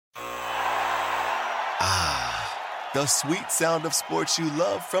The sweet sound of sports you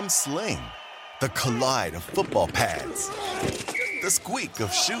love from Sling. The collide of football pads. The squeak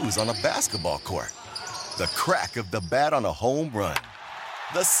of shoes on a basketball court. The crack of the bat on a home run.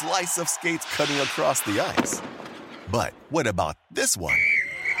 The slice of skates cutting across the ice. But what about this one?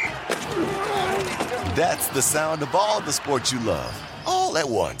 That's the sound of all the sports you love, all at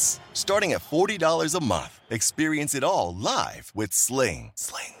once. Starting at $40 a month. Experience it all live with Sling.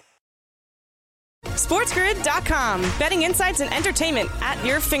 SportsGrid.com. Betting insights and entertainment at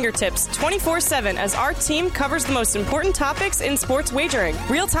your fingertips 24/7 as our team covers the most important topics in sports wagering.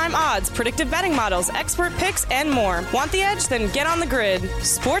 Real-time odds, predictive betting models, expert picks, and more. Want the edge? Then get on the grid.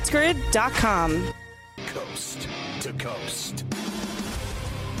 SportsGrid.com. Coast to coast.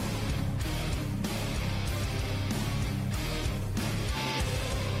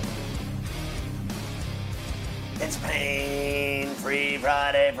 It's pain-free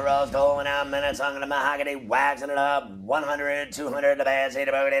Friday for us, going out minutes on the mahogany, waxing it up, 100, 200, the bad, say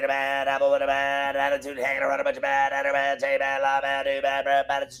the bogey, the bad, apple with a bad attitude, hanging around a bunch of bad, at a bad, say bad, lie bad, do bad,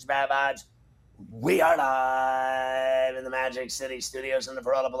 bad, it's just bad vibes. We are live in the Magic City Studios in the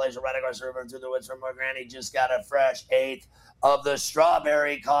Peralta Palatial, right across the river through the woods from where Granny just got a fresh eighth of the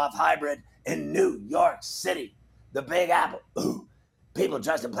Strawberry Cough Hybrid in New York City. The Big Apple. Ooh. People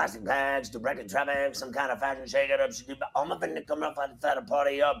dressed in plastic bags, directed traffic, some kind of fashion shake-it-up. Should do all my thing to come up and try to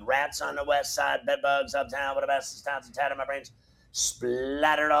party up. Rats on the west side, bedbugs uptown with the best towns and tat in my brains.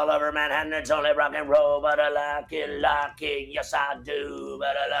 Splattered all over Manhattan. It's only rock and roll, but I like it. Yes, I do,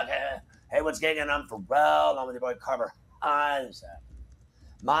 but I like it. Hey, what's gigging? I'm Pharrell, along with your boy Carver Isaac.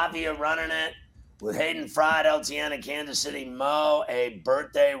 Mafia running it with Hayden Fried, LTN in Kansas City. Mo, a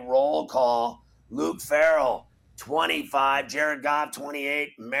birthday roll call. Luke Farrell, 25, Jared Goff,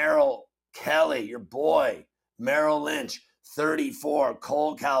 28, Merrill Kelly, your boy, Merrill Lynch, 34,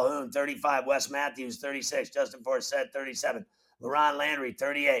 Cole Calhoun, 35, Wes Matthews, 36, Justin Forsett, 37, LaRon Landry,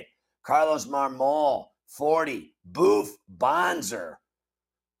 38, Carlos Marmol, 40, Boof Bonzer,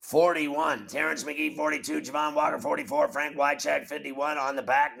 41, Terrence McGee, 42, Javon Walker, 44, Frank Wycheck, 51, on the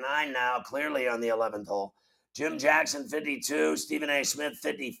back nine now, clearly on the 11th hole. Jim Jackson, 52. Stephen A. Smith,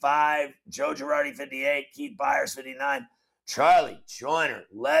 55. Joe Girardi, 58. Keith Byers, 59. Charlie Joyner,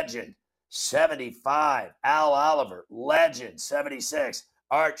 legend, 75. Al Oliver, legend, 76.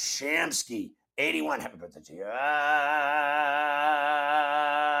 Art Shamsky, 81. Happy birthday to you.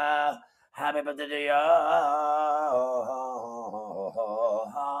 Happy birthday to you.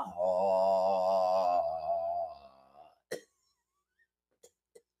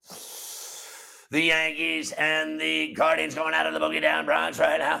 The Yankees and the Guardians going out of the Boogie Down Bronx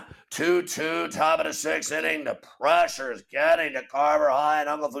right now. 2-2, top of the sixth inning. The pressure's getting to Carver High, and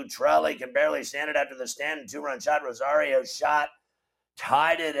Uncle Futrelli can barely stand it after the standing two-run shot. Rosario shot,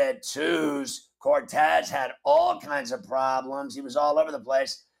 tied it at twos. Cortez had all kinds of problems. He was all over the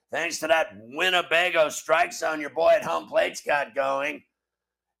place. Thanks to that Winnebago strike zone your boy at home plate's got going.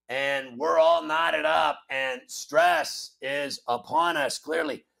 And we're all knotted up, and stress is upon us,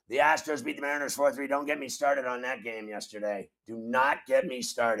 clearly. The Astros beat the Mariners 4-3. Don't get me started on that game yesterday. Do not get me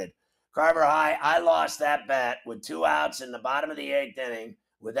started. Carver High, I lost that bet with 2 outs in the bottom of the 8th inning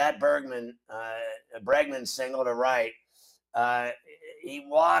with that Bregman single to right. He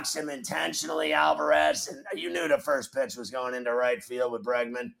walks him intentionally, Alvarez, and you knew the first pitch was going into right field with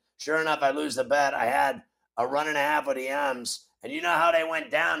Bregman. Sure enough, I lose the bet. I had a run and a half with the M's, and you know how they went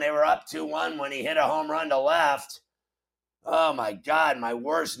down. They were up 2-1 when he hit a home run to left. Oh, my God, my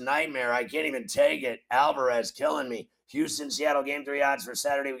worst nightmare. I can't even take it. Alvarez killing me. Houston, Seattle, game 3 odds for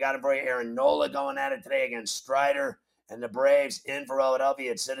Saturday. We got it for you. Aaron Nola going at it today against Strider and the Braves in for Philadelphia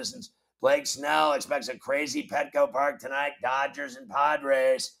at Citizens. Blake Snell expects a crazy Petco Park tonight. Dodgers and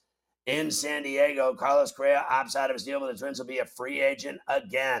Padres in San Diego. Carlos Correa opts out of his deal with the Twins, will be a free agent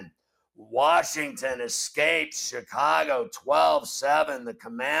again. Washington escapes Chicago 12-7. The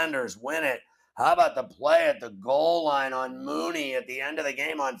Commanders win it. How about the play at the goal line on Mooney at the end of the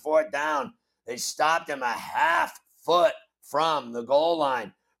game on 4th down? They stopped him a half foot from the goal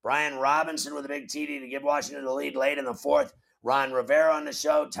line. Brian Robinson with a big TD to give Washington the lead late in the 4th. Ron Rivera on the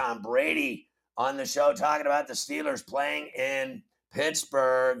show. Tom Brady on the show talking about the Steelers playing in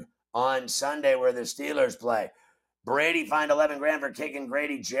Pittsburgh on Sunday where the Steelers play. Brady fined $11,000 for kicking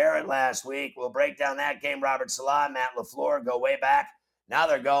Grady Jarrett last week. We'll break down that game. Robert Salah, Matt LaFleur go way back. Now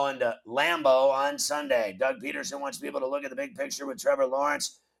they're going to Lambeau on Sunday. Doug Peterson wants people to look at the big picture with Trevor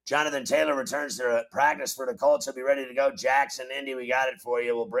Lawrence. Jonathan Taylor returns to practice for the Colts. He'll be ready to go. Jackson, Indy, we got it for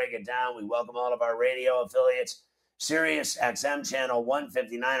you. We'll break it down. We welcome all of our radio affiliates. Sirius XM Channel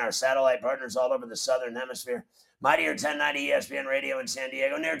 159, our satellite partners all over the Southern Hemisphere. Mightier 1090 ESPN Radio in San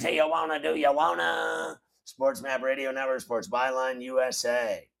Diego. Near to you wanna, do you wanna? Sports Map Radio Network, Sports Byline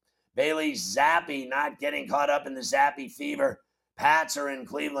USA. Bailey Zappi not getting caught up in the Zappi fever. Pats are in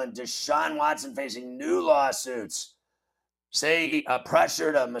Cleveland. Deshaun Watson facing new lawsuits. Say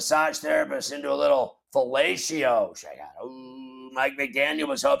pressured a massage therapist into a little fellatio. Mike McDaniel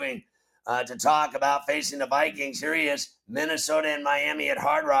was hoping to talk about facing the Vikings. Here he is, Minnesota and Miami at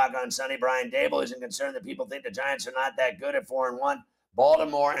Hard Rock on Sunday. Brian Dable isn't concerned that people think the Giants are not that good at 4-1.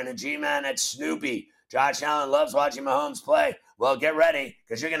 Baltimore and a G-Man at Snoopy. Josh Allen loves watching Mahomes play. Well, get ready,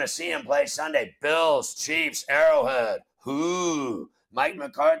 because you're going to see him play Sunday. Bills, Chiefs, Arrowhead. Mike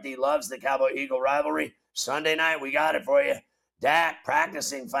McCarthy loves the Cowboy-Eagle rivalry. Sunday night, we got it for you. Dak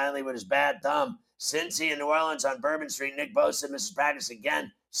practicing finally with his bad thumb. Cincy in New Orleans on Bourbon Street. Nick Bosa misses practice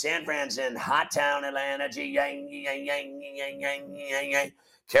again. San Fran's in Hot Town, Atlanta.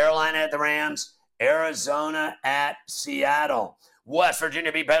 Carolina at the Rams. Arizona at Seattle. West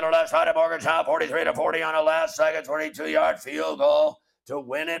Virginia beat Penn left side of Morgantown 43-40 on a last-second 22-yard field goal to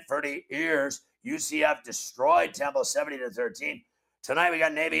win it for the Ears. UCF destroyed Temple 70-13. Tonight we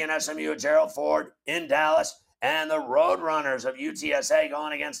got Navy and SMU at Gerald Ford in Dallas, and the Roadrunners of UTSA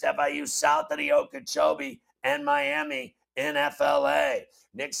going against FIU south of the Okeechobee and Miami in FLA.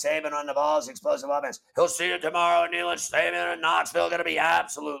 Nick Saban on the ball's explosive offense. He'll see you tomorrow at Neyland Stadium in Knoxville. Going to be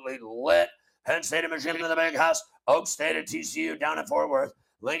absolutely lit. Penn State and Michigan in the Big House. Oak State at TCU down at Fort Worth.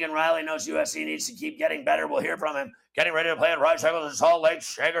 Lincoln Riley knows USC needs to keep getting better. We'll hear from him. Getting ready to play at Rice Eagles and Salt Lake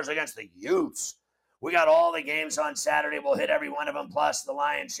Shakers against the Utes. We got all the games on Saturday. We'll hit every one of them, plus the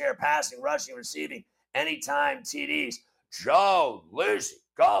lion's share passing, rushing, receiving, anytime TDs. Joe Lucy,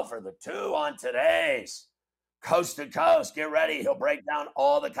 go for the 2 on today's Coast to Coast. Get ready. He'll break down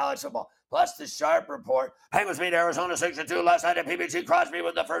all the college football. Plus the Sharp Report. Penguins beat Arizona 6-2 last night at PBC. Crosby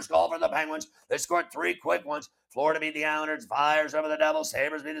with the first goal for the Penguins. They scored 3 quick ones. Florida beat the Islanders. Flyers over the Devils.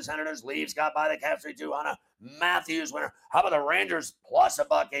 Sabres beat the Senators. Leafs got by the Caps 3-2 on a Matthews winner. How about the Rangers plus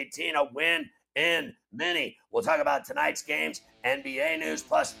 $1.18, a win in mini? We'll talk about tonight's games, NBA news,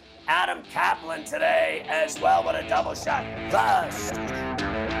 plus Adam Kaplan today as well. What a double shot. Plus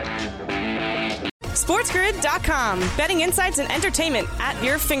SportsGrid.com. Betting insights and entertainment at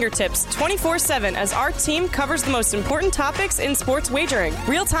your fingertips 24/7 as our team covers the most important topics in sports wagering.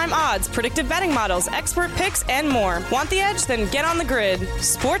 Real-time odds, predictive betting models, expert picks, and more. Want the edge? Then get on the grid.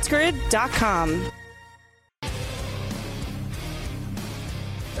 SportsGrid.com.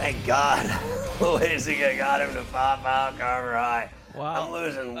 Thank God. Loisiga got him to pop out Carver High. Wow. I'm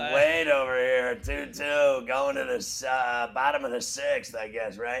losing weight over here. 2-2, going to the bottom of the 6th, I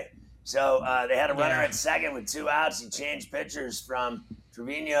guess, right? So they had a runner at second with 2 outs. He changed pitchers from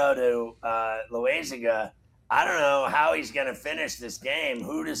Trevino to Loisiga. I don't know how he's going to finish this game.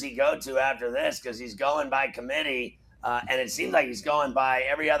 Who does he go to after this? Because he's going by committee, and it seems like he's going by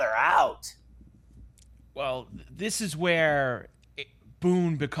every other out. Well, this is where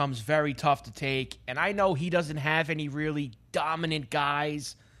Boone becomes very tough to take, and I know he doesn't have any really dominant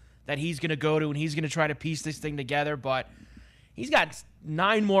guys that he's going to go to, and he's going to try to piece this thing together, but he's got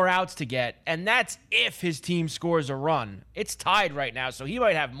 9 more outs to get, and that's if his team scores a run. It's tied right now, so he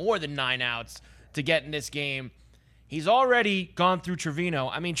might have more than 9 outs to get in this game. He's already gone through Trevino.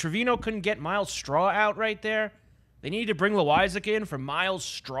 I mean, Trevino couldn't get Miles Straw out right there. They needed to bring Loisiga in for Miles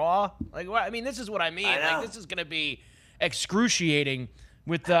Straw. I mean, this is what I mean. This is going to be excruciating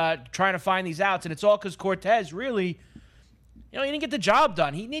with trying to find these outs, and it's all because Cortez really, he didn't get the job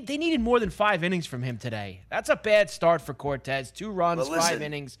done. They needed more than 5 innings from him today. That's a bad start for Cortez. 2 runs, 5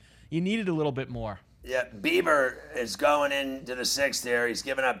 innings. You needed a little bit more. Yeah, Bieber is going into the 6th here. He's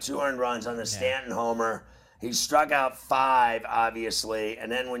given up 2 earned runs on the Stanton homer. He struck out 5, obviously,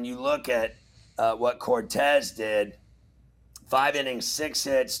 and then when you look at what Cortez did, 5 innings, 6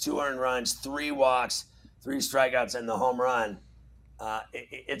 hits, 2 earned runs, 3 walks, 3 strikeouts, and the home run.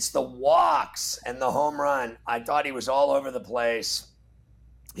 It's the walks and the home run. I thought he was all over the place.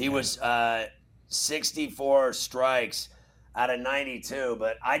 He was 64 strikes out of 92,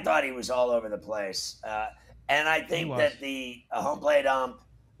 but I thought he was all over the place. And I think that the home plate ump,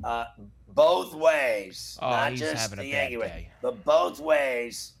 both ways, not just the Yankee way, but both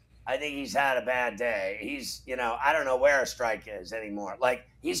ways, I think he's had a bad day. He's, I don't know where a strike is anymore.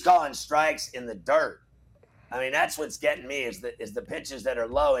 He's calling strikes in the dirt. I mean, that's what's getting me is the pitches that are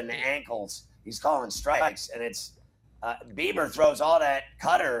low in the ankles. He's calling strikes, and it's Bieber throws all that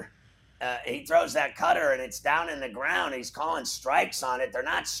cutter. He throws that cutter, and it's down in the ground. He's calling strikes on it. They're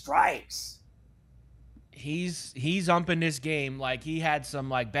not strikes. He's umping this game like he had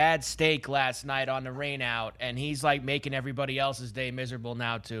some bad steak last night on the rain out, and he's making everybody else's day miserable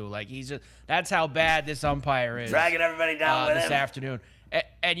now too. That's how bad this umpire is. Dragging everybody down with him this afternoon.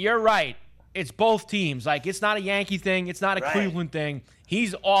 And you're right. It's both teams. Like, it's not a Yankee thing. It's not a Cleveland thing.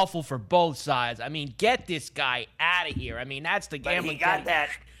 He's awful for both sides. I mean, get this guy out of here. I mean, that's the gambling. But he got that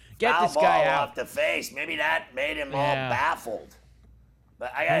get foul this guy ball out off the face. Maybe that made him all baffled.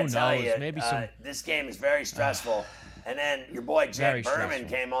 But I got to tell you, this game is very stressful. And then your boy Jake Berman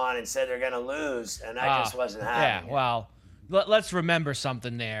came on and said they're going to lose, and I just wasn't having it. Well, let's remember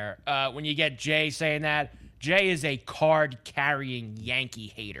something there. When you get Jay saying that, Jay is a card-carrying Yankee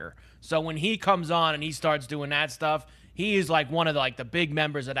hater. So when he comes on and he starts doing that stuff, he is like one of the big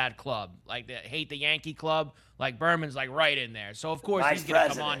members of that club, like the Hate the Yankee Club. Like Berman's like right in there. So of course he's gonna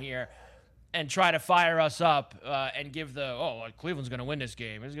come on here and try to fire us up and give Cleveland's gonna win this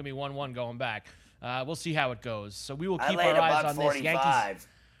game. It's gonna be 1-1 going back. We'll see how it goes. So we will keep our eyes on this. Yankees.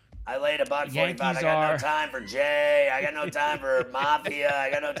 I laid $1.45. I got no time for Jay. I got no time for Mafia.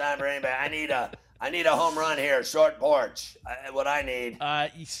 I got no time for anybody. I need a home run here, short porch. What I need.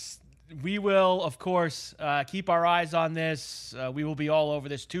 We will, of course, keep our eyes on this. We will be all over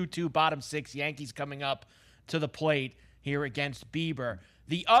this. 2-2, bottom six. Yankees coming up to the plate here against Bieber.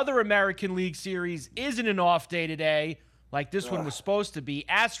 The other American League Series isn't an off day today, like this one was supposed to be.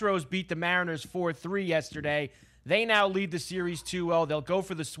 Astros beat the Mariners 4-3 yesterday. They now lead the series 2-0. They'll go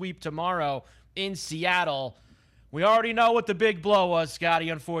for the sweep tomorrow in Seattle. We already know what the big blow was, Scotty,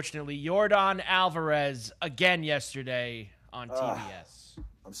 unfortunately. Yordan Alvarez again yesterday on TBS.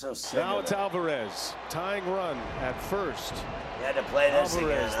 I'm so sick. Now it's Alvarez, tying run at first. You had to play this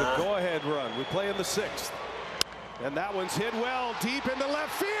Alvarez, again, the go-ahead run. We play in the sixth. And that one's hit well deep into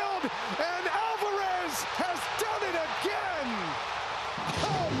left field. And Alvarez has done it again.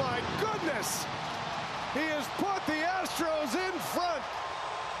 Oh, my goodness. He has put the Astros in front.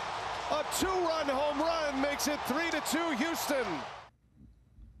 A 2-run home run makes it 3-2 Houston.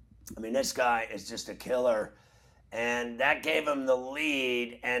 I mean, this guy is just a killer. And that gave him the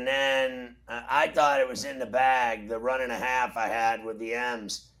lead. And then I thought it was in the bag, the run and a half I had with the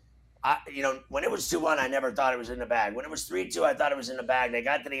M's. When it was 2-1, I never thought it was in the bag. When it was 3-2, I thought it was in the bag. They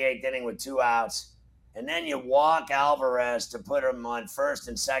got to the eighth inning with 2 outs. And then you walk Alvarez to put him on first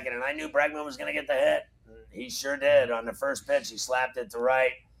and second. And I knew Bregman was going to get the hit. He sure did. On the first pitch, he slapped it to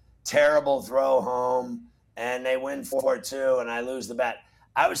right. Terrible throw home. And they win 4-2, and I lose the bet.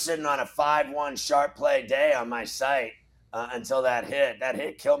 I was sitting on a 5-1 sharp play day on my site until that hit. That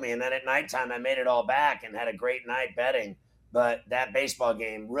hit killed me. And then at nighttime, I made it all back and had a great night betting. But that baseball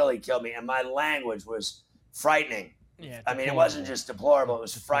game really killed me. And my language was frightening. Yeah, I mean, it wasn't just deplorable. It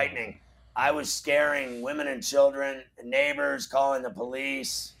was frightening. I was scaring women and children, neighbors, calling the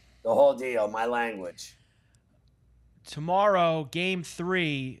police, the whole deal, my language. Tomorrow, Game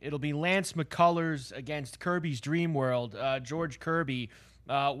 3, it'll be Lance McCullers against Kirby's Dream World. George Kirby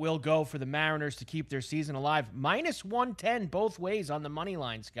will go for the Mariners to keep their season alive. -110 both ways on the money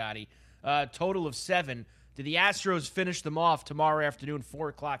line, Scotty. Total of 7. Do the Astros finish them off tomorrow afternoon, 4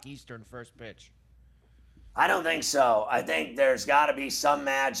 o'clock Eastern, first pitch? I don't think so. I think there's got to be some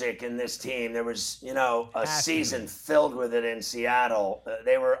magic in this team. There was, a season filled with it in Seattle.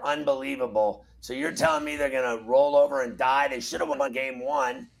 They were unbelievable. So you're telling me they're going to roll over and die? They should have won Game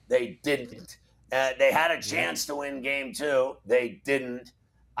 1. They didn't. They had a chance to win Game 2. They didn't.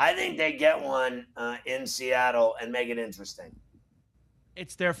 I think they get one in Seattle and make it interesting.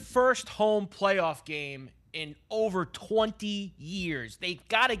 It's their first home playoff game in over 20 years. They've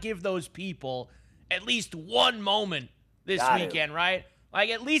got to give those people at least one moment this weekend, right? Like,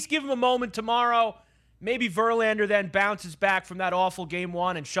 at least give them a moment tomorrow. Maybe Verlander then bounces back from that awful Game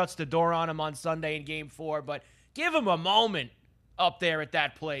 1 and shuts the door on him on Sunday in Game 4. But give them a moment up there at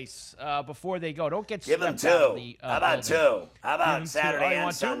that place before they go. Don't get swept out of the How about building. 2? How about Saturday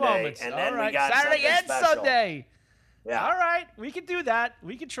and Sunday? And then we got Saturday and special. Sunday. Yeah. All right. We can do that.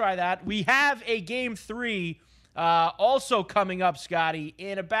 We can try that. We have a Game 3 also coming up, Scotty,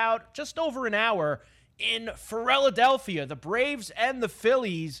 in about just over an hour in Philadelphia. The Braves and the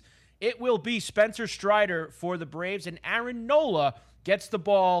Phillies. It will be Spencer Strider for the Braves, and Aaron Nola gets the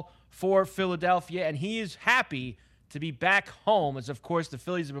ball for Philadelphia, and he is happy to be back home, as, of course, the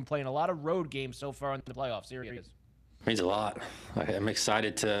Phillies have been playing a lot of road games so far in the playoff series. Means a lot. I'm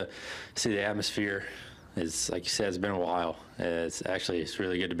excited to see the atmosphere. It's like you said, it's been a while. It's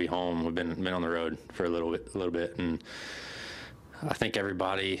really good to be home. We've been on the road for a little bit, and I think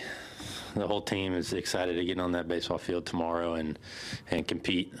everybody, the whole team, is excited to get on that baseball field tomorrow and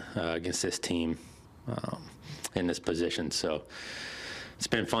compete against this team in this position. So it's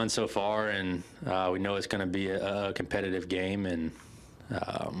been fun so far, and we know it's going to be a competitive game, and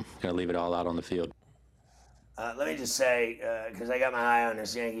going to leave it all out on the field. Let me just say, because I got my eye on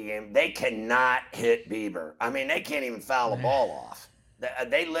this Yankee game, they cannot hit Bieber. I mean, they can't even foul a ball off.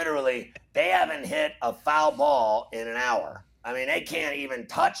 They haven't hit a foul ball in an hour. I mean, they can't even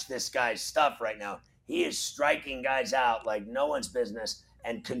touch this guy's stuff right now. He is striking guys out like no one's business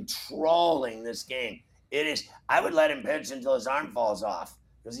and controlling this game. I would let him pitch until his arm falls off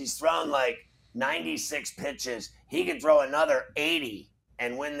because he's thrown like 96 pitches. He could throw another 80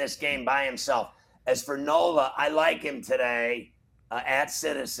 and win this game by himself. As for Nola, I like him today at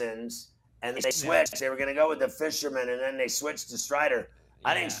Citizens, and they switched. They were going to go with the Fisherman, and then they switched to Strider.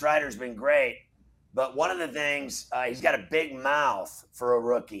 I think Strider's been great, but one of the things, he's got a big mouth for a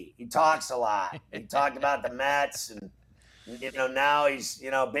rookie. He talks a lot. He talked about the Mets, and now he's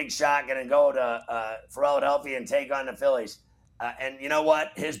big shot going to go to Philadelphia and take on the Phillies. And you know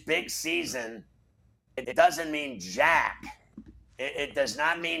what? His big season, it doesn't mean jack. It does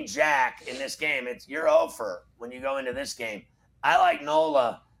not mean jack in this game. You're over when you go into this game. I like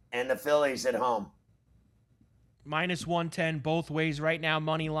Nola and the Phillies at home. -110 both ways right now,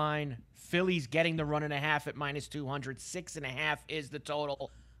 money line. Phillies getting the 1.5 at -200. 6.5 is the total.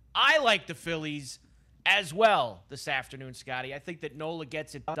 I like the Phillies as well this afternoon, Scotty. I think that Nola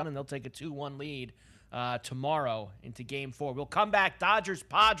gets it done, and they'll take a 2-1 lead tomorrow into Game 4. We'll come back. Dodgers,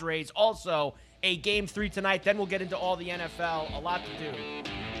 Padres, also a Game 3 tonight. Then we'll get into all the NFL. A lot to do.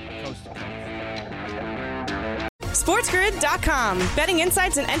 Coast to coast. SportsGrid.com. Betting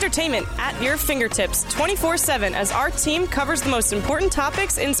insights and entertainment at your fingertips 24/7 as our team covers the most important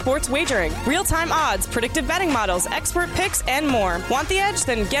topics in sports wagering. Real-time odds, predictive betting models, expert picks, and more. Want the edge?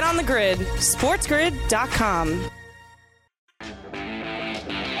 Then get on the grid. SportsGrid.com.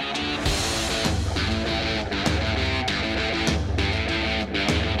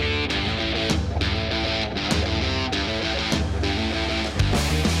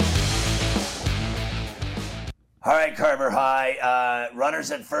 All right, Carver High. Runners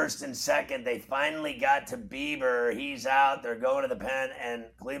at first and second. They finally got to Bieber. He's out. They're going to the pen, and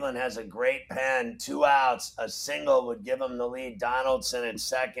Cleveland has a great pen. 2 outs. A single would give them the lead. Donaldson at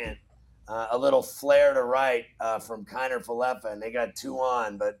second. A little flare to right from Kiner Falefa, and they got 2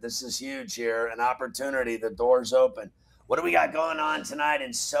 on. But this is huge here. An opportunity. The door's open. What do we got going on tonight in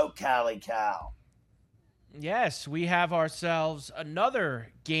SoCal, Cal? Yes, we have ourselves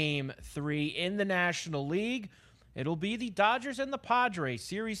another Game 3 in the National League. It'll be the Dodgers and the Padres.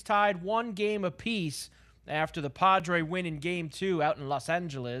 Series tied 1 game apiece after the Padre win in Game 2 out in Los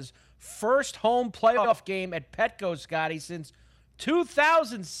Angeles. First home playoff game at Petco, Scotty, since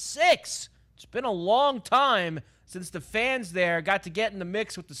 2006. It's been a long time since the fans there got to get in the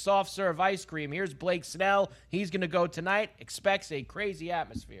mix with the soft serve ice cream. Here's Blake Snell. He's going to go tonight. Expects a crazy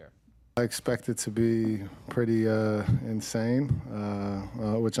atmosphere. I expect it to be pretty insane,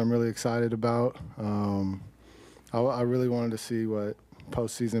 which I'm really excited about. I really wanted to see what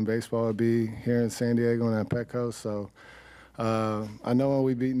postseason baseball would be here in San Diego and at Petco. So I know when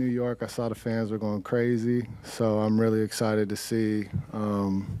we beat New York, I saw the fans were going crazy. So I'm really excited to see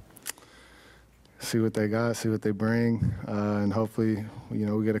what they got, see what they bring, and hopefully,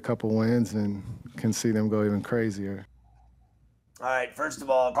 we get a couple wins and can see them go even crazier. All right, first of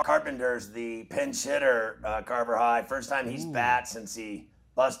all, Carpenter's the pinch hitter, Carver High. First time he's bat since he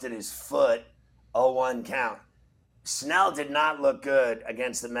busted his foot, 0-1 count. Snell did not look good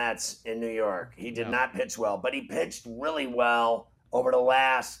against the Mets in New York. He did not pitch well, but he pitched really well over the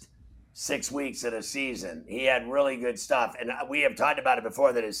last 6 weeks of the season. He had really good stuff, and we have talked about it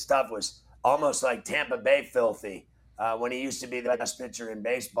before that his stuff was almost like Tampa Bay filthy when he used to be the best pitcher in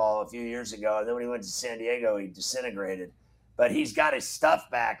baseball a few years ago. And then when he went to San Diego, he disintegrated. But he's got his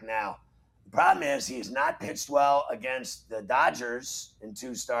stuff back now. The problem is he has not pitched well against the Dodgers in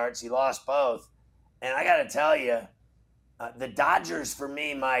 2 starts. He lost both. And I got to tell you, the Dodgers, for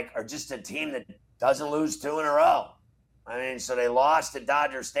me, Mike, are just a team that doesn't lose 2 in a row. I mean, so they lost at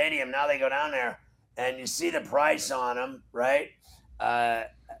Dodger Stadium. Now they go down there, and you see the price on them, right?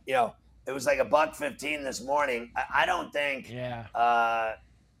 It was like $1.15 this morning. I don't think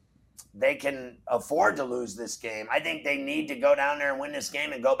they can afford to lose this game. I think they need to go down there and win this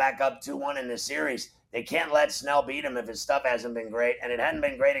game and go back up 2-1 in this series. They can't let Snell beat him if his stuff hasn't been great, and it hadn't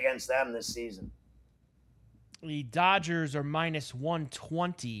been great against them this season. The Dodgers are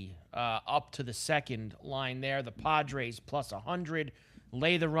 -120 up to the second line there. The Padres +100.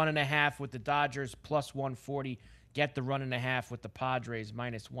 Lay the 1.5 with the Dodgers +140. Get the 1.5 with the Padres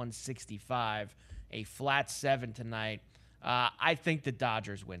 -165. A flat 7 tonight. I think the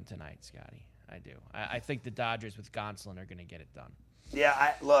Dodgers win tonight, Scotty. I do. I think the Dodgers with Gonsolin are going to get it done.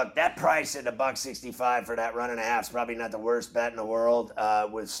 Yeah, look, that price at $1.65 for that 1.5 is probably not the worst bet in the world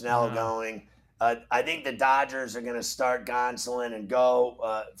with Snell going. I think the Dodgers are going to start Gonsolin and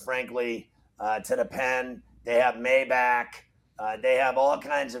go, frankly, to the pen. They have May back. They have all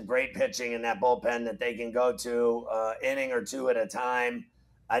kinds of great pitching in that bullpen that they can go to inning or two at a time.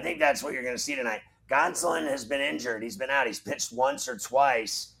 I think that's what you're going to see tonight. Gonsolin has been injured. He's been out. He's pitched once or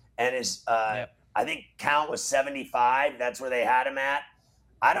twice, and his I think count was 75. That's where they had him at.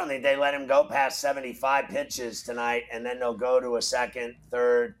 I don't think they let him go past 75 pitches tonight, and then they'll go to a second,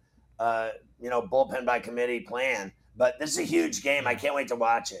 third, bullpen by committee plan. But this is a huge game. I can't wait to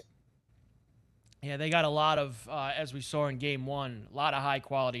watch it. Yeah, they got a lot of, as we saw in Game 1, a lot of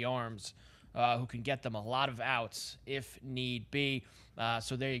high-quality arms who can get them a lot of outs if need be.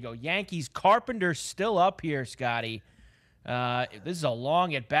 So there you go. Yankees, Carpenter still up here, Scotty. This is a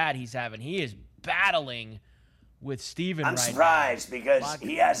long at-bat he's having. He is battling with Steven I'm right surprised now. Because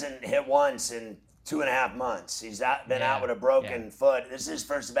he hasn't hit once in 2.5 months. He's been out with a broken foot. This is his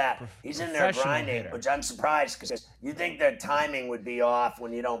first bat. He's in there grinding, which I'm surprised because you think their timing would be off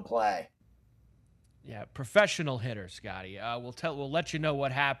when you don't play. Yeah, professional hitter, Scotty. We'll let you know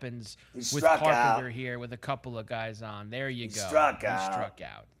what happens with out. Carpenter here with a couple of guys on. There you go. He struck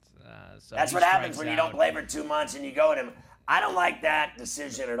out. So that's what happens when you don't play for 2 months and you go at him. I don't like that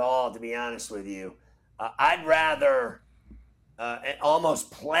decision at all, to be honest with you. I'd rather almost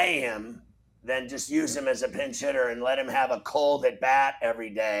play him than just use him as a pinch hitter and let him have a cold at bat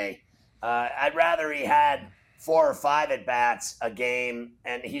every day. I'd rather he had 4 or 5 at bats a game,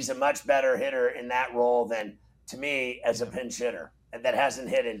 and he's a much better hitter in that role than, to me, as a pinch hitter that hasn't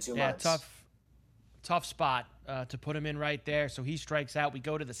hit in 2 months. Yeah, tough spot to put him in right there. So he strikes out. We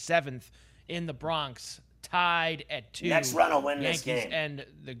go to the 7th in the Bronx, tied at 2. Next run will win Yankees this game. And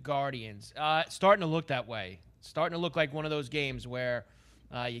the Guardians. Starting to look that way. Starting to look like one of those games where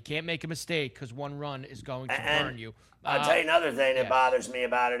you can't make a mistake because one run is going to burn you. I'll tell you another thing that bothers me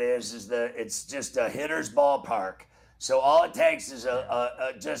about it is it's just a hitter's ballpark. So all it takes is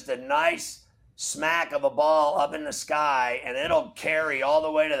just a nice smack of a ball up in the sky, and it'll carry all the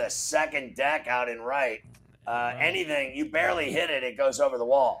way to the second deck out in right. Anything, you barely hit it, it goes over the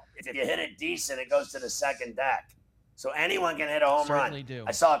wall. If you hit it decent, it goes to the second deck. So anyone can hit a home Certainly run. do.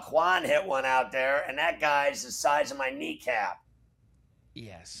 I saw Quan hit one out there, and that guy's the size of my kneecap.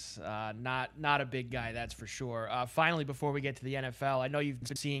 Yes, not a big guy, that's for sure. Finally, before we get to the NFL, I know you've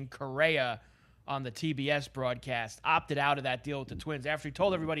been seeing Correa on the TBS broadcast, opted out of that deal with the Twins. After he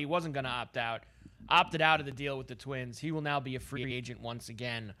told everybody he wasn't going to opt out, opted out of the deal with the Twins. He will now be a free agent once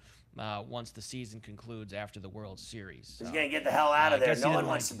again once the season concludes after the World Series. He's going to get the hell out of there. No one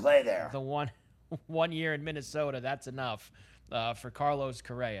wants to play there. The one year in Minnesota, that's enough for Carlos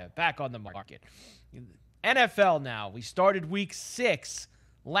Correa. Back on the market. NFL now. We started week 6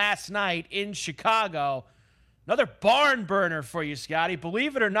 last night in Chicago. Another barn burner for you, Scotty.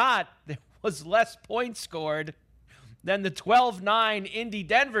 Believe it or not, there was less points scored than the 12-9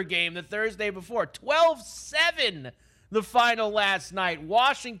 Indy-Denver game the Thursday before. 12-7 the final last night.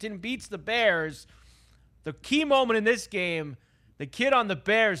 Washington beats the Bears. The key moment in this game, the kid on the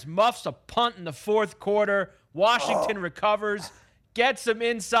Bears muffs a punt in the fourth quarter. Washington recovers, gets him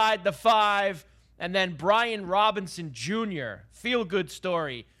inside the 5. And then Brian Robinson Jr., feel-good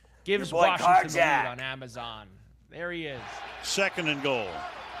story, gives Washington the lead on Amazon. There he is. 2nd and goal.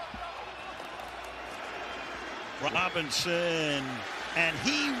 Robinson, and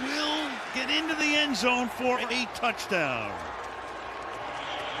he will get into the end zone for a touchdown.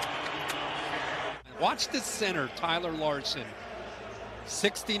 Watch the center, Tyler Larson,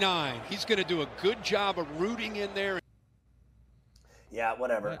 69. He's going to do a good job of rooting in there. Yeah,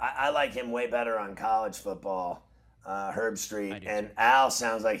 whatever. I like him way better on college football, Herb Street. And Al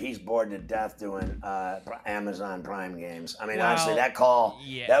sounds like he's bored to death doing Amazon Prime games. I mean, honestly, that call,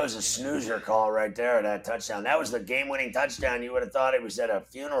 that was a snoozer call right there, that touchdown. That was the game-winning touchdown. You would have thought it was at a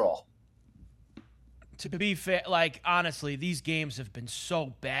funeral. To be fair, honestly, these games have been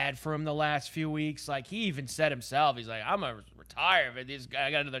so bad for him the last few weeks. He even said himself, he's like, I'm going to retire if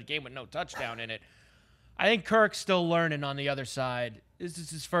I got another game with no touchdown in it. I think Kirk's still learning on the other side. This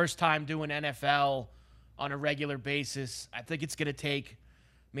is his first time doing NFL on a regular basis. I think it's going to take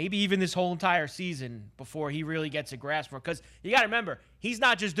maybe even this whole entire season before he really gets a grasp for it. Because you got to remember, he's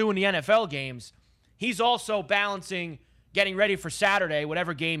not just doing the NFL games. He's also balancing getting ready for Saturday,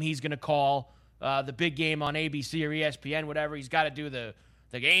 whatever game he's going to call, the big game on ABC or ESPN, whatever. He's got to do the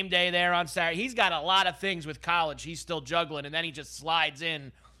game day there on Saturday. He's got a lot of things with college he's still juggling, and then he just slides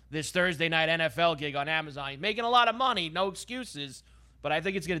in this Thursday night NFL gig on Amazon. He's making a lot of money, no excuses, but I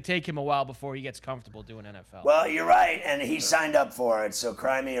think it's going to take him a while before he gets comfortable doing NFL. Well, you're right, and he signed up for it, so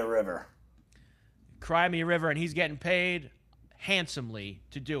cry me a river. Cry me a river, and he's getting paid handsomely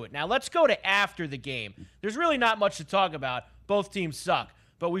to do it. Now, let's go to after the game. There's really not much to talk about. Both teams suck,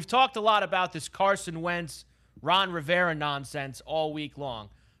 but we've talked a lot about this Carson Wentz Ron Rivera nonsense all week long.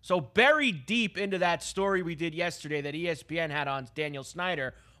 So buried deep into that story we did yesterday that ESPN had on Daniel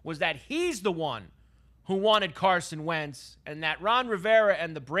Snyder was that he's the one who wanted Carson Wentz, and that Ron Rivera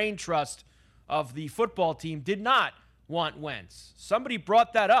and the brain trust of the football team did not want Wentz. Somebody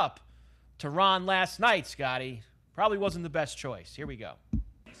brought that up to Ron last night, Scotty. Probably wasn't the best choice. Here we go.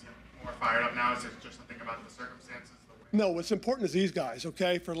 More fired up now? Is it just something about the circumstances? No, what's important is these guys,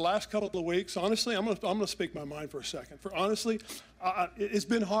 okay? For the last couple of weeks, honestly, I'm gonna speak my mind for a second. It's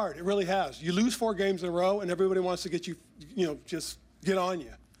been hard. It really has. You lose 4 games in a row, and everybody wants to get you, just get on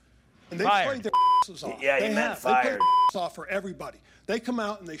you. And they played their asses off. Yeah, you meant fired. They played their off for everybody. They come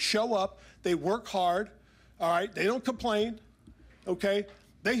out and they show up. They work hard. All right. They don't complain. Okay.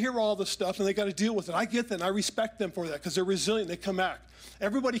 They hear all this stuff and they got to deal with it. I get that. And I respect them for that because they're resilient. They come back.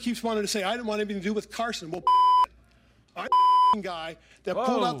 Everybody keeps wanting to say, I didn't want anything to do with Carson. Well, I'm the guy that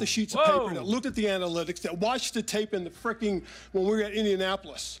pulled out the sheets of paper, that looked at the analytics, that watched the tape in the when we were at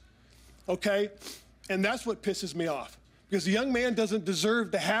Indianapolis. Okay? And that's what pisses me off. Because the young man doesn't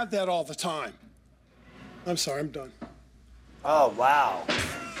deserve to have that all the time. I'm sorry, I'm done. Oh, wow.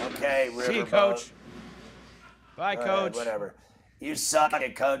 Okay, Riverboat. See you, Coach. Bye, Coach. Whatever. You suck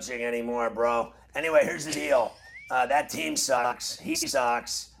at coaching anymore, bro. Anyway, here's the deal. That team sucks. He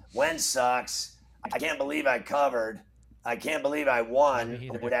sucks. Wentz sucks. I can't believe I covered. I can't believe I won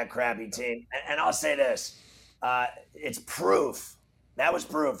with that crappy team. And I'll say this. It's proof. That was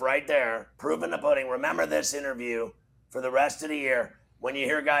proof right there. Proof in the pudding. Remember this interview for the rest of the year when you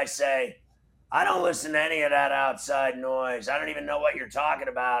hear guys say, I don't listen to any of that outside noise. I don't even know what you're talking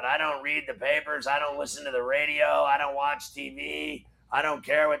about. I don't read the papers. I don't listen to the radio. I don't watch TV. I don't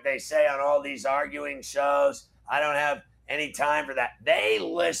care what they say on all these arguing shows. I don't have any time for that. They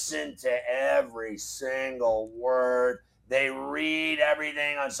listen to every single word. They read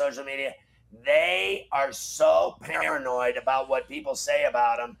everything on social media. They are so paranoid about what people say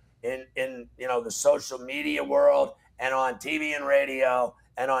about them in the social media world and on TV and radio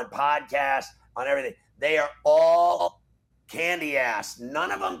and on podcasts, on everything. They are all candy ass.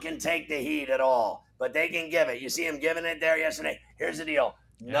 None of them can take the heat at all, but they can give it. You see him giving it there yesterday? Here's the deal.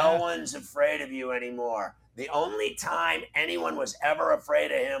 No one's afraid of you anymore. The only time anyone was ever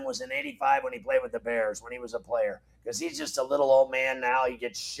afraid of him was in '85 when he played with the Bears, when he was a player. Because he's just a little old man now. He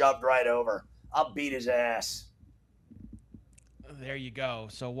gets shoved right over. I'll beat his ass. There you go.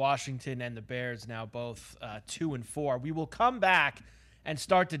 So Washington and the Bears now both 2-4. We will come back and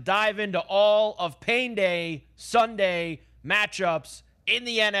start to dive into all of Pain Day Sunday matchups in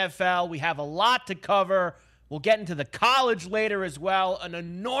the NFL. We have a lot to cover. We'll get into the college later as well. An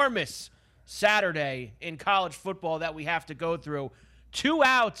enormous Saturday in college football that we have to go through. 2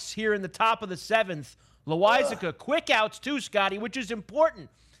 outs here in the top of the 7th. Loizaga, quick outs too, Scotty, which is important.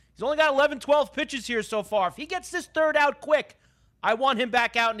 He's only got 11, 12 pitches here so far. If he gets this 3rd out quick, I want him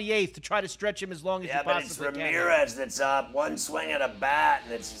back out in the 8th to try to stretch him as long as he possibly can. Yeah, but it's Ramirez that's up. One swing at a bat,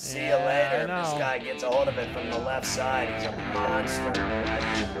 and it's see you later. This guy gets a hold of it from the left side. He's a monster.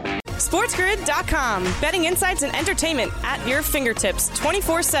 SportsGrid.com. Betting insights and entertainment at your fingertips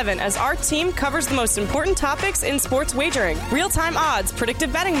 24/7 as our team covers the most important topics in sports wagering. Real-time odds,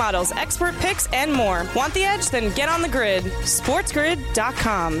 predictive betting models, expert picks, and more. Want the edge? Then get on the grid.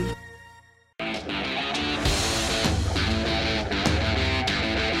 SportsGrid.com.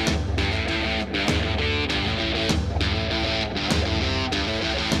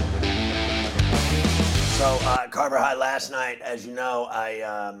 So, Carver High, last night, as you know,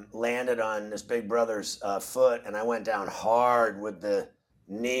 I landed on this big brother's foot, and I went down hard with the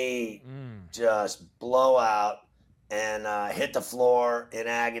knee just blowout and hit the floor in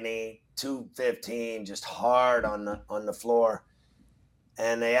agony, 215, just hard on the floor.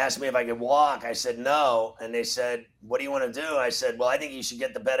 And they asked me if I could walk. I said no. And they said, what do you want to do? I said, well, I think you should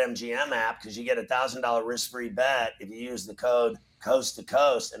get the BetMGM app because you get a $1,000 risk-free bet if you use the code Coast to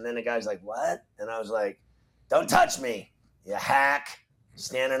Coast. And then the guy's like, what? And I was like, don't touch me, you hack.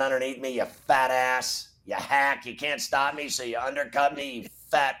 Standing underneath me, you fat ass. You hack. You can't stop me, so you undercut me, you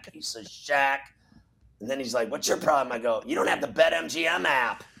fat piece of shack. And then he's like, what's your problem? I go, you don't have the BetMGM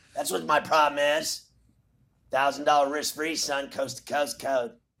app. That's what my problem is. $1,000 risk-free, son, Coast to Coast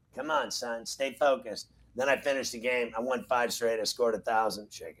code. Come on, son, stay focused. Then I finished the game. I won 5 straight. I scored 1,000.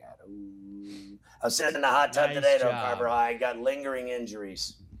 Shake out. Ooh. I was sitting in the hot tub today, though, Carver High. I got lingering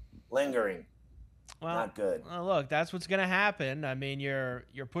injuries. Lingering. Well, not good. Well, look, that's what's going to happen. I mean, you're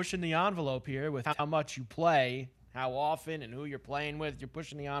pushing the envelope here with how much you play, how often, and who you're playing with. You're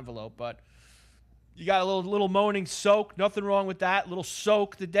pushing the envelope, but you got a little morning soak. Nothing wrong with that. A little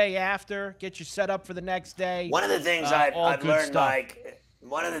soak the day after. Get you set up for the next day. One of the things I've learned, stuff. Mike,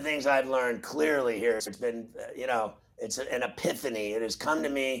 One of the things I've learned clearly here, it's been, it's an epiphany. It has come to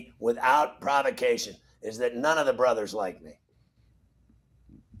me without provocation, is that none of the brothers like me.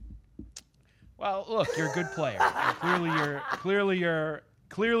 Well, look, you're a good player. Clearly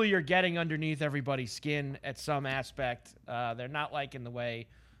you're getting underneath everybody's skin at some aspect. They're not liking the way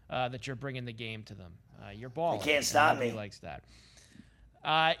that you're bringing the game to them. You're balling. You can't stop me. Nobody likes that.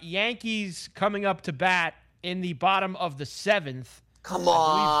 Yankees coming up to bat in the bottom of the 7th. Come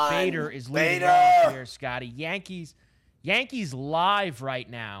on. I believe Bader is leading off here, Scotty. Yankees live right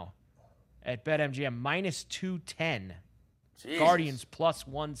now at BetMGM -210. Jesus. Guardians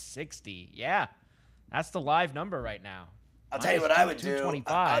 +160. Yeah, that's the live number right now. I'll tell you what I would do.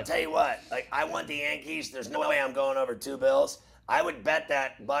 I'll tell you what. Like, I want the Yankees. There's no way I'm going over 2 bills. I would bet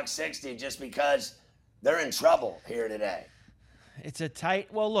that $1.60 just because they're in trouble here today. It's a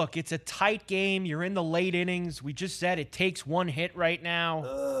tight game. You're in the late innings. We just said it takes one hit right now.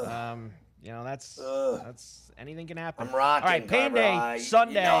 That's anything can happen. I'm rocking. All right, Pain Day,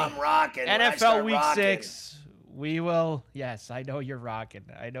 Sunday. I'm rocking. NFL Week 6. We will. Yes, I know you're rocking.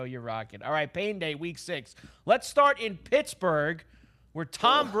 All right, Pain Day, Week 6. Let's start in Pittsburgh, where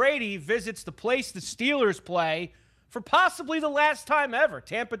Tom Brady visits the place the Steelers play for possibly the last time ever.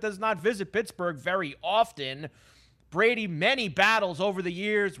 Tampa does not visit Pittsburgh very often. Brady, many battles over the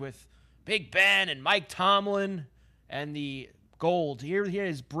years with Big Ben and Mike Tomlin and the Gold. Here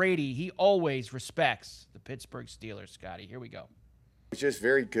is Brady. He always respects the Pittsburgh Steelers, Scotty. Here we go. He's just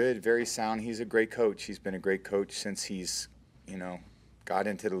very good, very sound. He's a great coach. He's been a great coach since he's, got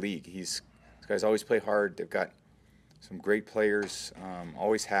into the league. These guys always play hard. They've got some great players,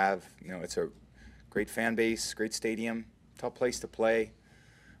 always have. It's a great fan base, great stadium, tough place to play.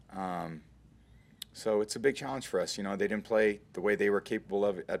 So it's a big challenge for us. They didn't play the way they were capable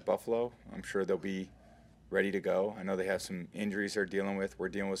of at Buffalo. I'm sure they'll be ready to go. I know they have some injuries they're dealing with. We're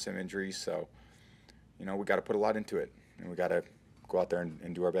dealing with some injuries. So, we got to put a lot into it, and we got to go out there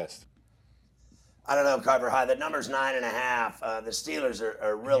and do our best. I don't know, Carver High. The number's 9.5. The Steelers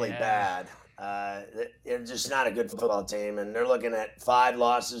are really bad. They're just not a good football team, and they're looking at 5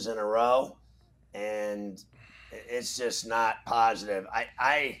 losses in a row, and it's just not positive.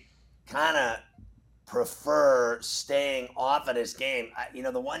 I kind of prefer staying off of this game.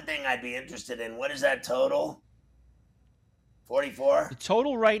 The one thing I'd be interested in, what is that total? 44? The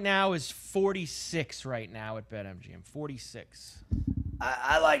total right now is 46 right now at BetMGM. 46.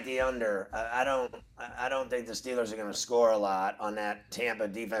 I like the under. I don't think the Steelers are going to score a lot on that Tampa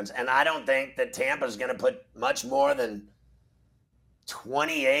defense, and I don't think that Tampa's going to put much more than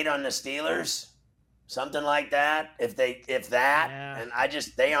 28 on the Steelers, something like that. If that, and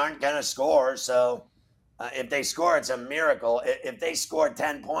they aren't going to score. So if they score, it's a miracle. If they scored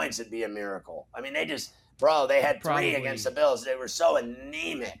 10 points, it'd be a miracle. I mean, they had 3 against the Bills. They were so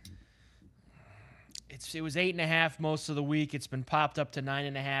anemic. It was 8.5 most of the week. It's been popped up to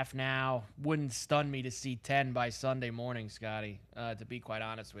 9.5 now. Wouldn't stun me to see 10 by Sunday morning, Scotty. To be quite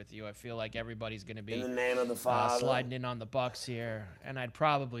honest with you, I feel like everybody's going to be in the name of the Father sliding in on the Bucs here, and I'd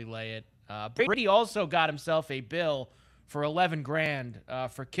probably lay it. Brady also got himself a bill for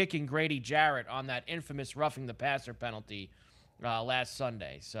 $11,000 for kicking Grady Jarrett on that infamous roughing the passer penalty last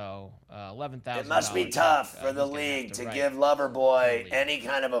Sunday. So $11,000. It must be tough for the league to give Loverboy any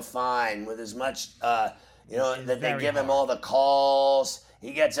kind of a fine with as much, that they give him all the calls.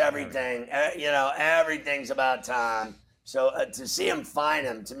 He gets everything. Everything's about time. So to see him fine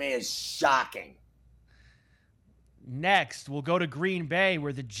him, to me, is shocking. Next, we'll go to Green Bay,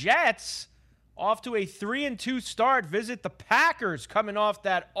 where the Jets, off to a 3-2 start, visit the Packers, coming off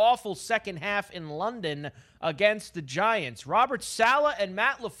that awful second half in London against the Giants. Robert Saleh and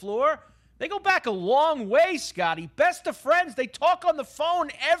Matt LaFleur, they go back a long way, Scotty. Best of friends. They talk on the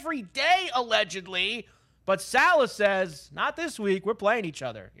phone every day, allegedly. But Saleh says, not this week. We're playing each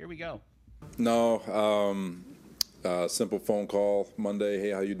other. Here we go. No, simple phone call Monday.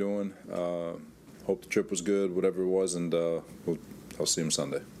 Hey, how you doing? Hope the trip was good, whatever it was, and I'll see him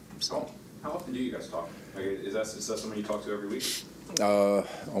Sunday. So. How often do you guys talk? Like, is that someone you talk to every week?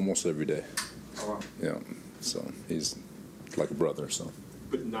 Almost every day. Oh, wow. Yeah. So he's like a brother. So.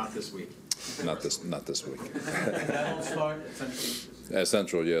 But not this week. Not this week. Central? At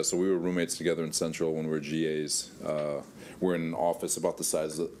Central, yeah. So we were roommates together in Central when we were GAs. We're in an office about the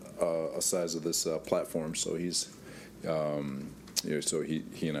size of this platform. So he's, so he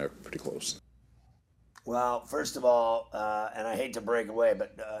and I are pretty close. Well, first of all, and I hate to break away,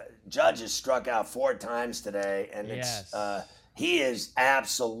 but Judge has struck out 4 times today, and he is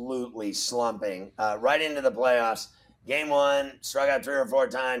absolutely slumping right into the playoffs. Game 1, struck out 3 or 4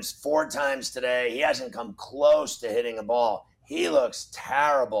 times, 4 times today. He hasn't come close to hitting a ball. he looks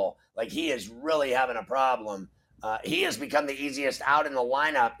terrible. Like he is really having a problem. He has become the easiest out in the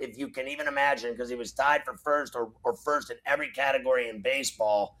lineup, if you can even imagine, because he was tied for first or first in every category in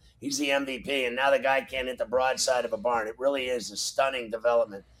baseball. He's the MVP, and now the guy can't hit the broadside of a barn. It really is a stunning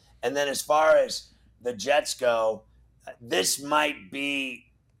development. And then as far as the Jets go, this might be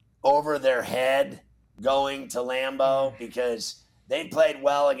over their head going to Lambeau because they played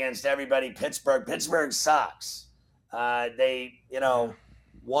well against everybody. Pittsburgh sucks. They,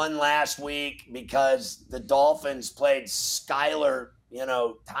 won last week because the Dolphins played Skylar,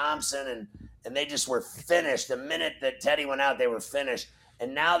 Thompson, and they just were finished. The minute that Teddy went out, they were finished.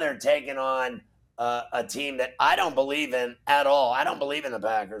 And now they're taking on a team that I don't believe in at all. I don't believe in the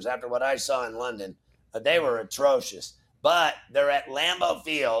Packers after what I saw in London. They were atrocious. But they're at Lambeau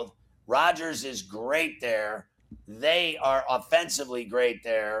Field. Rodgers is great there. They are offensively great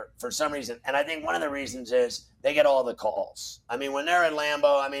there for some reason. And I think one of the reasons is they get all the calls. I mean, when they're at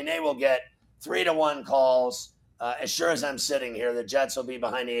Lambeau, they will get 3-1 calls. As sure as I'm sitting here, the Jets will be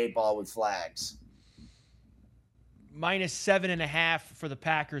behind the 8 ball with flags. -7.5 for the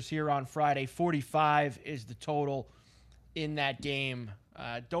Packers here on Friday. 45 is the total in that game.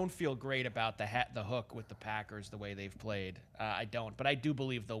 Don't feel great about the hook with the Packers the way they've played. I don't, but I do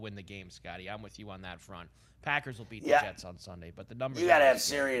believe they'll win the game, Scotty. I'm with you on that front. Packers will beat the Jets on Sunday, but the numbers. You got to have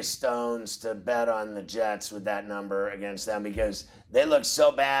serious stones to bet on the Jets with that number against them because they look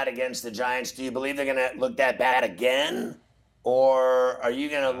so bad against the Giants. Do you believe they're going to look that bad again, or are you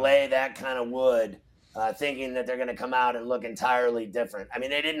going to lay that kind of wood, thinking that they're going to come out and look entirely different? I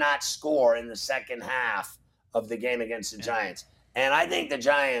mean, they did not score in the second half of the game against the Giants, and I think the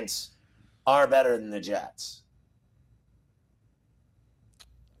Giants are better than the Jets.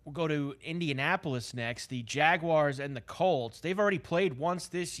 We'll go to Indianapolis next. The Jaguars and the Colts. They've already played once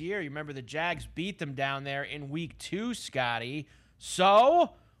this year. You remember the Jags beat them down there in week 2, Scotty. So,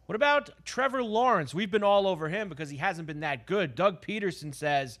 what about Trevor Lawrence? We've been all over him because he hasn't been that good. Doug Peterson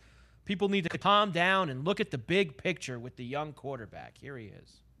says people need to calm down and look at the big picture with the young quarterback. Here he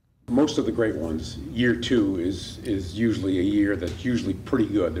is. Most of the great ones, year 2 is usually a year that's usually pretty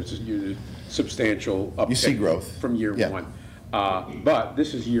good. There's a substantial uptick. You see growth from year 1. But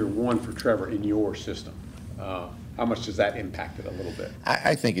this is year 1 for Trevor in your system. How much does that impact it a little bit?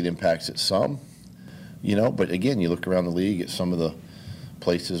 I think it impacts it some, but again, you look around the league at some of the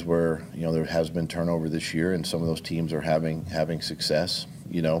places where, there has been turnover this year and some of those teams are having success,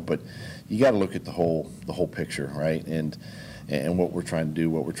 but you got to look at the whole picture, right? And what we're trying to do,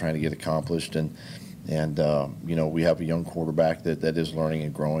 what we're trying to get accomplished. And we have a young quarterback that is learning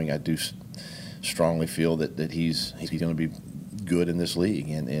and growing. I do strongly feel that he's going to be good in this league,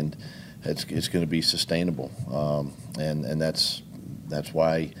 and it's going to be sustainable, and that's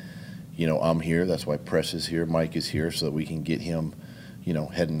why I'm here. That's why Press is here, Mike is here, so that we can get him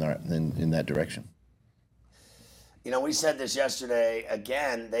heading in that direction. We said this yesterday.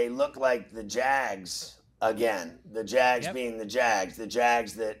 Again, they look like the Jags again. The Jags being the Jags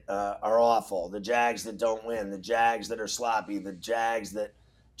that are awful, the Jags that don't win, the Jags that are sloppy, the Jags that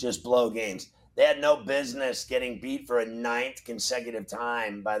just blow games. They had no business getting beat for a 9th consecutive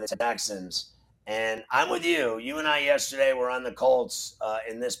time by the Texans. And I'm with you. You and I yesterday were on the Colts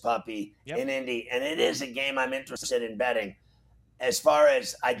in this puppy in Indy. And it is a game I'm interested in betting. As far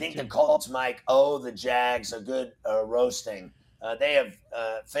as I think the Colts, Mike, owe the Jags a good roasting. They have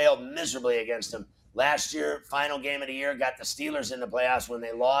failed miserably against them. Last year, final game of the year, got the Steelers in the playoffs when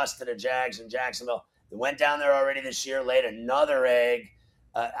they lost to the Jags in Jacksonville. They went down there already this year, laid another egg.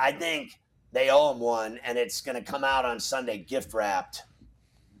 I think they owe him one, and it's going to come out on Sunday gift-wrapped.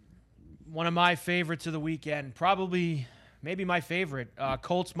 One of my favorites of the weekend, maybe my favorite,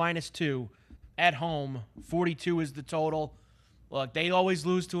 Colts -2 at home. 42 is the total. Look, they always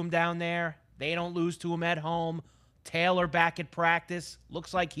lose to him down there. They don't lose to him at home. Taylor back at practice.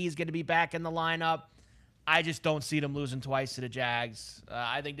 Looks like he's going to be back in the lineup. I just don't see them losing twice to the Jags.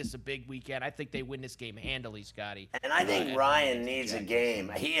 I think this is a big weekend. I think they win this game handily, Scotty. And I think Ryan needs a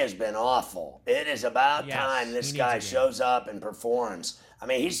game. He has been awful. It is about time this guy shows up and performs.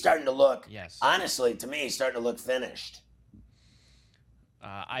 He's starting to look, honestly, to me, he's starting to look finished.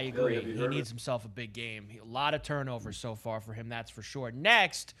 I agree. He needs himself a big game. A lot of turnovers so far for him, that's for sure.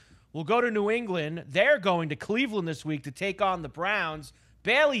 Next, we'll go to New England. They're going to Cleveland this week to take on the Browns.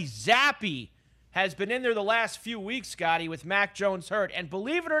 Bailey Zappi has been in there the last few weeks, Scotty, with Mac Jones hurt. And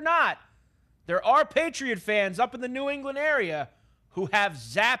believe it or not, there are Patriot fans up in the New England area who have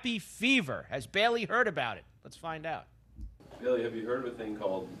Zappi fever. Has Bailey heard about it? Let's find out. Bailey, have you heard of a thing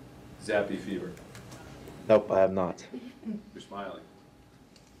called Zappi fever? Nope, I have not. You're smiling.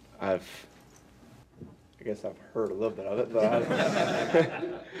 I guess I've heard a little bit of it, but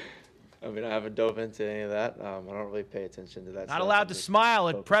I haven't dove into any of that. I don't really pay attention to that. Not allowed to smile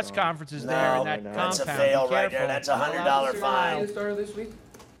at press conferences there in that compound. That's a fail right there. That's a $100 fine. This week?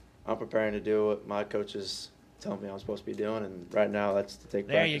 I'm preparing to do what my coaches tell me I'm supposed to be doing, and right now that's to take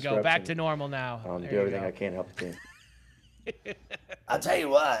there you go, back to normal now. Do everything I can to help the team. I'll tell you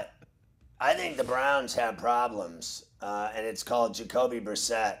what, I think the Browns have problems, and it's called Jacoby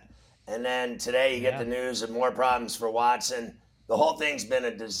Brissett. And then today you get the news of more problems for Watson. The whole thing's been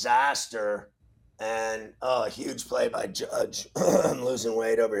a disaster, and a huge play by Judge. I'm losing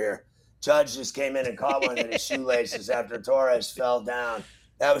weight over here. Judge just came in and caught one of his shoelaces after Torres fell down.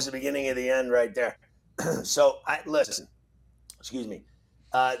 That was the beginning of the end right there. So, listen, excuse me.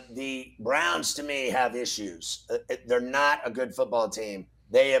 The Browns, to me, have issues. They're not a good football team.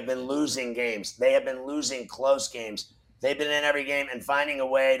 They have been losing games. They have been losing close games. They've been in every game and finding a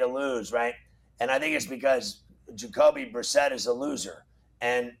way to lose, right? And I think it's because Jacoby Brissett is a loser.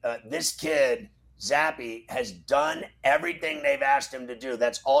 And this kid, Zappe, has done everything they've asked him to do.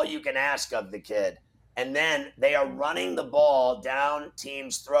 That's all you can ask of the kid. And then they are running the ball down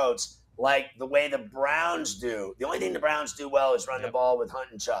teams' throats like the way the Browns do. The only thing the Browns do well is run the ball with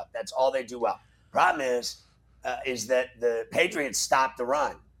Hunt and Chubb. That's all they do well. Problem is that the Patriots stop the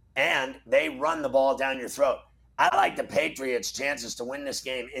run, and they run the ball down your throat. I like the Patriots' chances to win this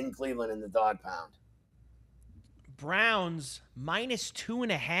game in Cleveland in the dog pound. Browns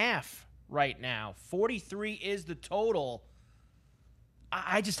 -2.5 right now. 43 is the total.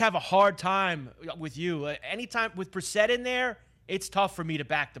 I just have a hard time with you. Anytime with Brissett in there, it's tough for me to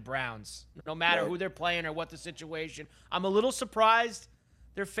back the Browns, no matter who they're playing or what the situation. I'm a little surprised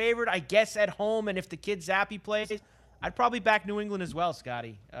they're favored, I guess, at home. And if the kid Zappe plays, I'd probably back New England as well,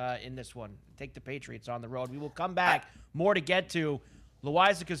 Scotty, in this one. Take the Patriots on the road. We will come back. More to get to.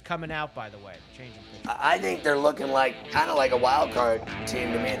 Loizaca's coming out, by the way. Changing pitch. I think they're looking kind of like a wild card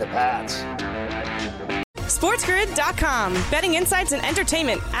team to me, the Pats. SportsGrid.com. Betting insights and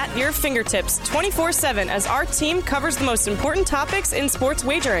entertainment at your fingertips 24/7 as our team covers the most important topics in sports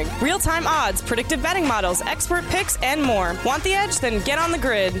wagering. Real-time odds, predictive betting models, expert picks, and more. Want the edge? Then get on the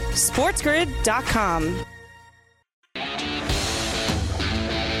grid. SportsGrid.com.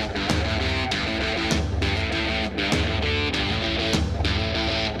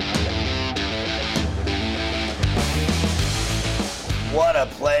 What a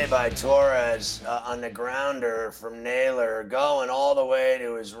play by Torres on the grounder from Naylor, going all the way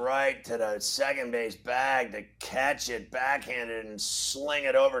to his right to the second base bag to catch it backhanded and sling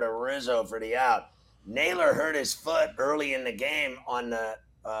it over to Rizzo for the out. Naylor hurt his foot early in the game on the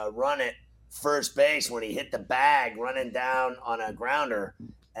run at first base when he hit the bag running down on a grounder,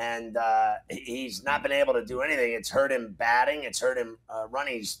 and he's not been able to do anything. It's hurt him batting. It's hurt him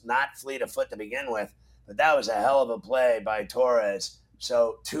running. He's not fleet of foot to begin with, but that was a hell of a play by Torres.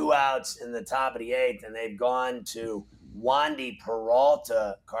 So 2 outs in the top of the 8th, and they've gone to Wandy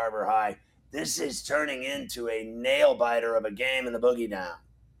Peralta, Carver High. This is turning into a nail-biter of a game in the Boogie Down.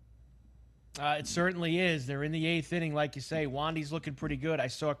 It certainly is. They're in the 8th inning, like you say. Wandy's looking pretty good. I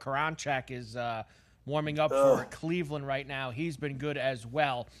saw Karanchak is warming up for Cleveland right now. He's been good as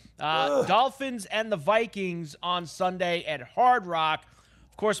well. Dolphins and the Vikings on Sunday at Hard Rock.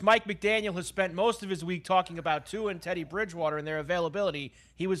 Of course, Mike McDaniel has spent most of his week talking about Tua and Teddy Bridgewater and their availability.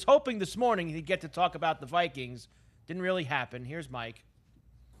 He was hoping this morning he'd get to talk about the Vikings. Didn't really happen. Here's Mike.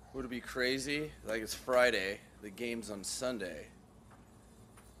 Would it be crazy? Like, it's Friday. The game's on Sunday.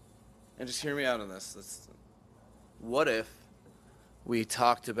 And just hear me out on this. What if we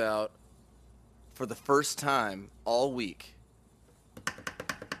talked about, for the first time all week,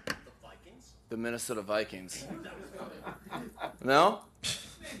 the Minnesota Vikings? No?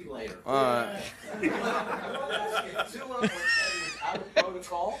 Maybe later. All right. Tua out of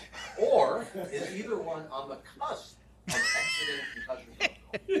protocol, or is either one on the cusp of exiting concussion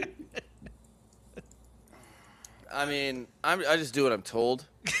protocol? I mean, I just do what I'm told.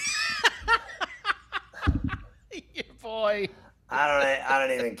 Your boy. I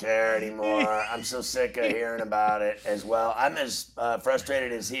don't even care anymore. I'm so sick of hearing about it as well. I'm as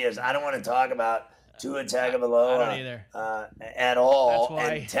frustrated as he is. I don't want to talk about Tua Tagovailoa at all. That's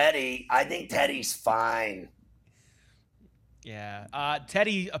why. And Teddy, I think Teddy's fine. Yeah.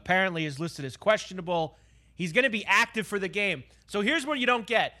 Teddy apparently is listed as questionable. He's going to be active for the game. So here's what you don't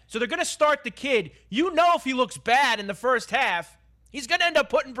get. So they're going to start the kid. You know if he looks bad in the first half, he's going to end up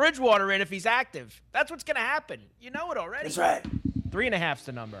putting Bridgewater in if he's active. That's what's going to happen. You know it already. That's right. 3.5's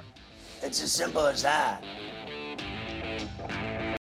the number. It's as simple as that.